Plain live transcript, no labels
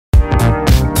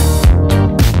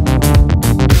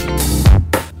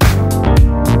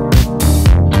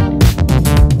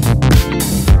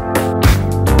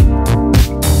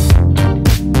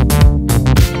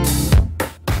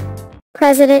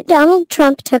President Donald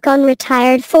Trump took on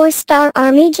retired four-star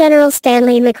Army General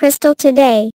Stanley McChrystal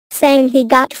today, saying he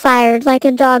got fired like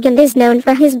a dog and is known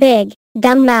for his big,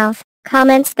 dumb mouth,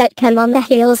 comments that come on the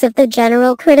heels of the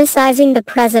general criticizing the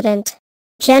president.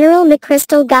 General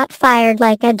McChrystal got fired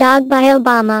like a dog by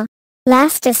Obama.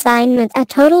 Last assignment a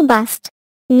total bust.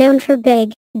 Known for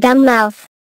big, dumb mouth.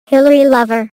 Hillary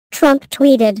lover, Trump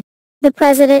tweeted. The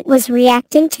president was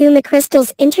reacting to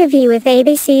McChrystal's interview with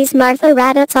ABC's Martha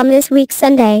Raddatz on This Week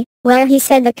Sunday, where he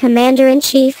said the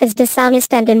commander-in-chief is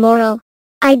dishonest and immoral.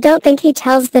 "I don't think he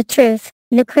tells the truth,"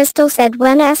 McChrystal said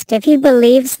when asked if he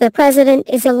believes the president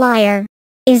is a liar.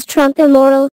 "Is Trump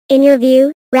immoral, in your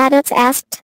view?" Raddatz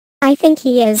asked. "I think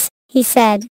he is," he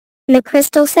said.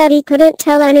 McChrystal said he couldn't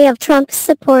tell any of Trump's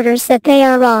supporters that they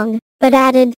are wrong, but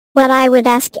added, "What I would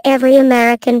ask every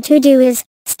American to do is,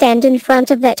 stand in front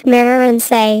of that mirror and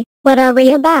say, what are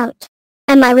we about?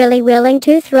 Am I really willing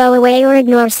to throw away or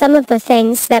ignore some of the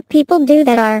things that people do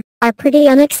that are pretty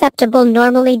unacceptable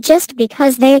normally just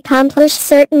because they accomplish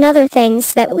certain other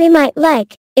things that we might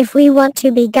like? If we want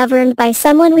to be governed by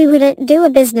someone we wouldn't do a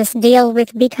business deal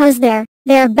with because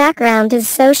their background is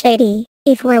so shady,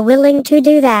 if we're willing to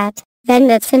do that, then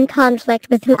that's in conflict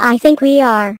with who I think we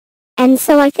are. And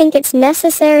so I think it's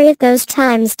necessary at those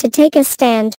times to take a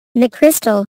stand."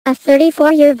 McChrystal, a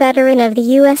 34-year veteran of the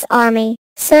U.S. Army,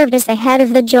 served as the head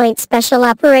of the Joint Special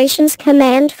Operations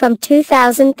Command from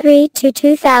 2003 to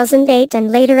 2008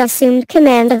 and later assumed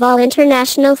command of all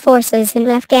international forces in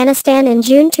Afghanistan in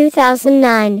June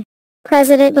 2009.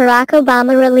 President Barack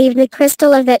Obama relieved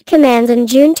McChrystal of that command in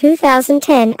June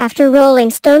 2010 after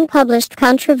Rolling Stone published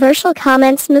controversial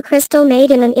comments McChrystal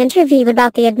made in an interview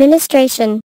about the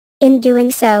administration. In doing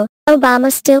so,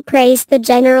 Obama still praised the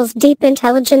general's deep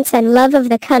intelligence and love of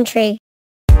the country.